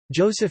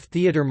Josef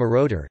Theodor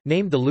Moroder,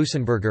 named the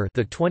Lusenberger,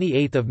 the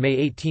 28th of May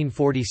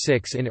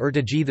 1846 in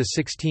Urtagi, the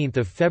 16th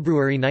of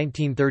February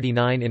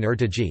 1939 in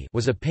Urtagi,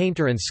 was a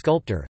painter and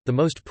sculptor, the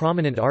most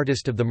prominent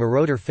artist of the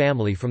Moroder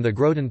family from the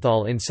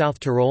Grodenthal in South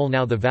Tyrol,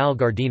 now the Val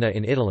Gardena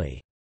in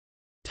Italy.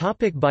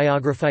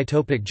 Biography.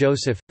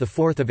 Joseph, the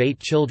fourth of 8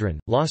 children,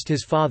 lost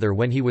his father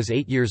when he was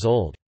 8 years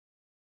old.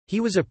 He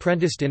was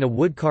apprenticed in a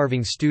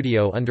woodcarving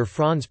studio under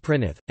Franz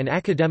Prinoth, an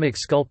academic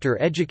sculptor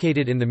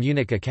educated in the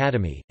Munich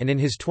Academy, and in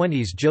his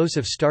 20s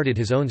Joseph started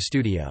his own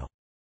studio.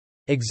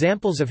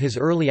 Examples of his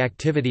early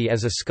activity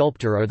as a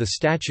sculptor are the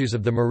statues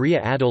of the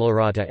Maria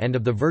Addolorata and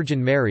of the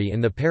Virgin Mary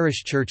in the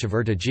parish church of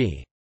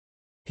Urtagi.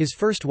 His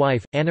first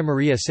wife, Anna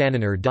Maria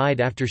Saniner, died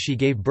after she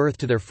gave birth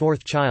to their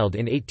fourth child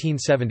in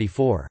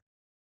 1874.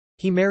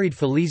 He married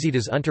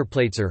Felicitas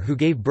Unterplatzer, who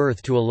gave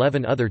birth to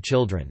 11 other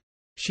children.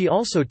 She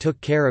also took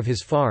care of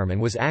his farm and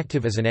was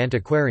active as an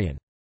antiquarian.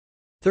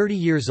 30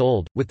 years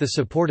old, with the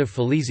support of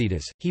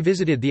Felicitas, he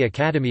visited the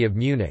Academy of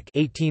Munich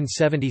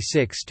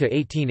 1876 to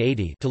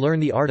learn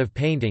the art of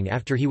painting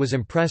after he was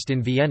impressed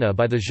in Vienna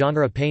by the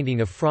genre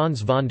painting of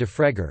Franz von de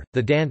Freger,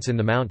 The Dance in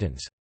the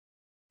Mountains.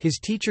 His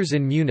teachers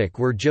in Munich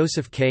were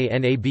Joseph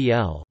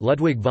Knabl,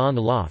 Ludwig von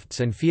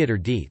Lofts and Theodor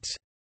Dietz.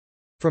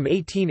 From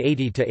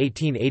 1880 to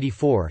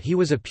 1884 he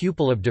was a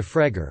pupil of de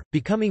Freger,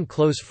 becoming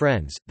close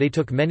friends. They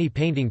took many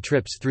painting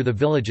trips through the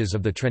villages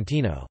of the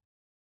Trentino.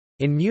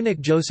 In Munich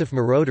Josef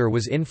Moroder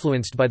was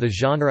influenced by the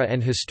genre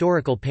and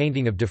historical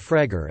painting of de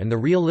Freger and the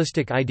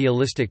realistic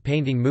idealistic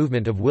painting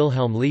movement of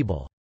Wilhelm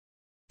Liebel.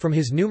 From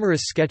his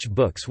numerous sketch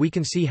books we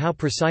can see how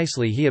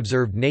precisely he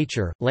observed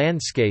nature,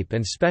 landscape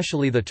and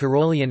specially the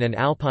Tyrolean and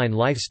Alpine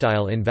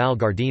lifestyle in Val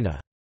Gardena.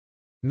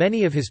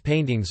 Many of his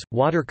paintings,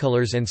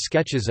 watercolors and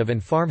sketches of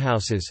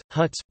farmhouses,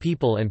 huts,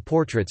 people and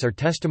portraits are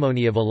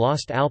testimony of a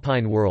lost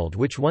alpine world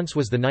which once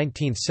was the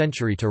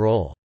 19th-century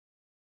Tyrol.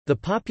 The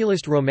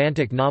populist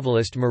romantic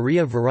novelist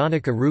Maria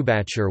Veronica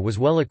Rubacher was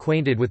well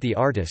acquainted with the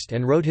artist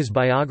and wrote his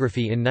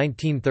biography in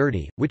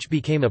 1930, which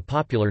became a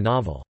popular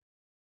novel.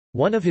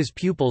 One of his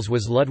pupils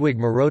was Ludwig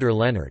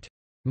Moroder-Lennart.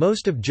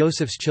 Most of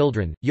Joseph's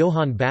children,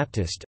 Johann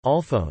Baptist,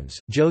 Alphonse,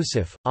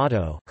 Joseph,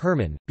 Otto,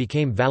 Hermann,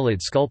 became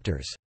valid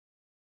sculptors.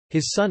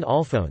 His son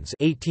Alphonse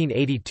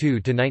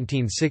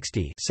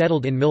 (1882–1960)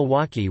 settled in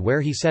Milwaukee, where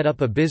he set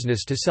up a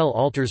business to sell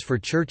altars for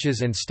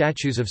churches and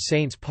statues of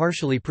saints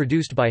partially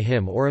produced by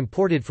him or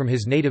imported from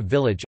his native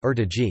village,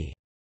 Urtagi.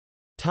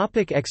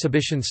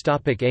 Exhibitions.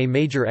 A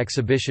major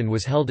exhibition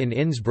was held in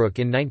Innsbruck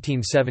in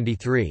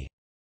 1973.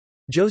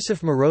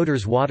 Josef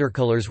Moroder's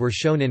watercolors were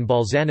shown in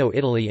Bolzano,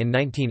 Italy in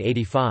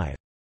 1985.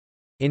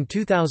 In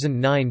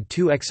 2009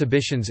 2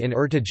 exhibitions in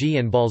Urtagi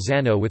and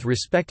Bolzano with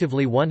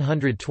respectively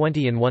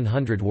 120 and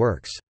 100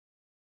 works.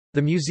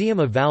 The Museum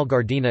of Val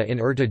Gardena in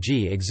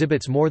Urtagi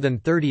exhibits more than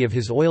 30 of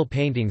his oil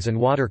paintings and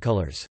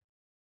watercolors.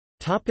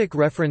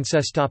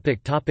 References.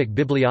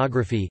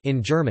 Bibliography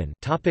in German.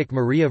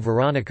 Maria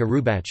Veronica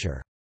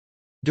Rubacher.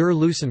 Der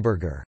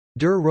Lusenberger.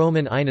 Der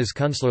Roman eines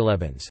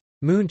Künstlerlebens.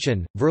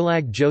 München,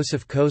 Verlag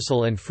Joseph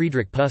Kossel and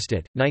Friedrich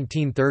Pustet,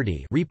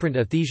 1930 reprint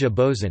Athesia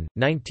Bozen,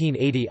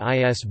 1980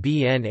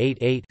 ISBN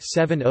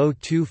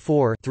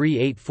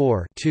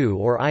 88-7024-384-2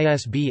 or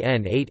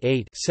ISBN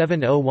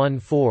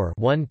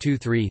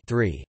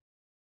 88-7014-123-3.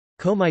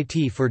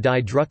 Komitee für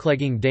die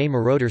Drucklegung des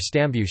Moroder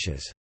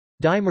Stammbuches.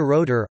 Die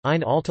Moroder,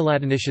 ein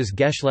altladeinisches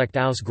Geschlecht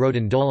aus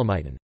Groden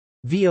Dolomiten.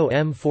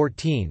 VOM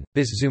 14,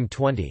 bis zum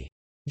 20.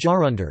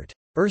 Jahrhundert.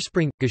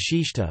 Ursprung,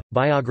 Geschichte,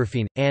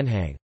 Biographien,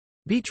 Anhang.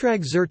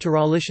 Betrag zur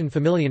Tyrolischen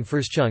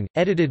Familienforschung,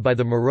 edited by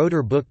the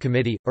Moroder Book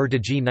Committee,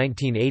 Urtagi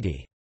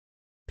 1980.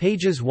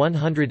 Pages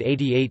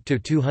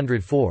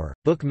 188–204,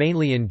 book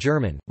mainly in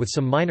German, with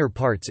some minor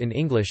parts in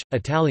English,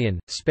 Italian,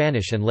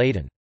 Spanish and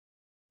Latin.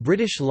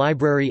 British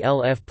Library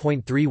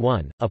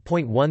LF.31,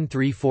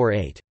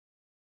 a.1348.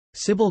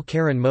 Sibyl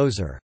Karen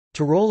Moser.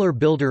 Tiroler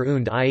Bilder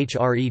und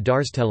ihre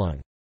Darstellung.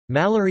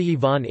 Malerie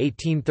von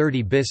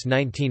 1830 bis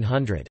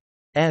 1900.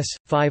 S.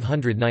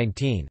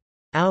 519.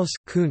 Aus,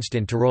 Kunst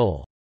in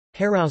Tirol.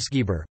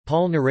 Herausgeber,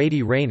 Paul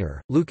Neradi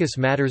Rainer, Lukas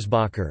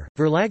Mattersbacher,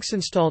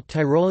 Verlagsanstalt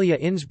Tirolia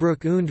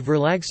Innsbruck und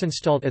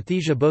Verlagsanstalt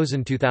Athesia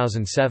Bozen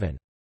 2007.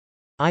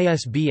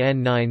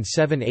 ISBN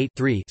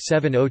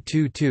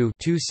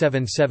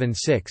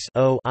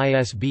 978-3-7022-2776-0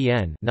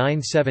 ISBN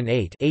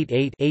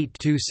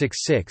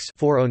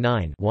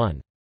 978-88-8266-409-1.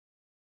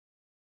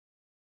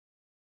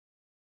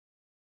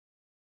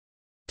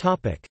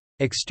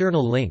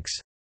 External links.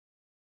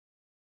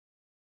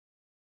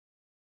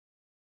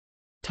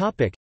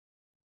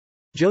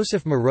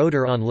 Josef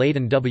Moroder on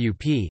Leiden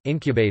WP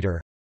Incubator.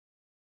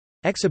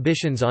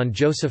 Exhibitions on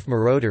Josef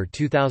Moroder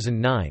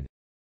 2009.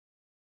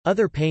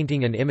 Other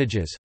painting and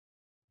images.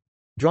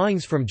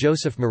 Drawings from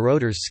Josef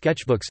Moroder's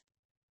sketchbooks.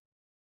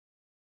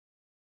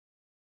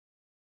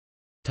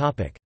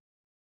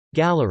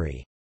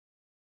 Gallery.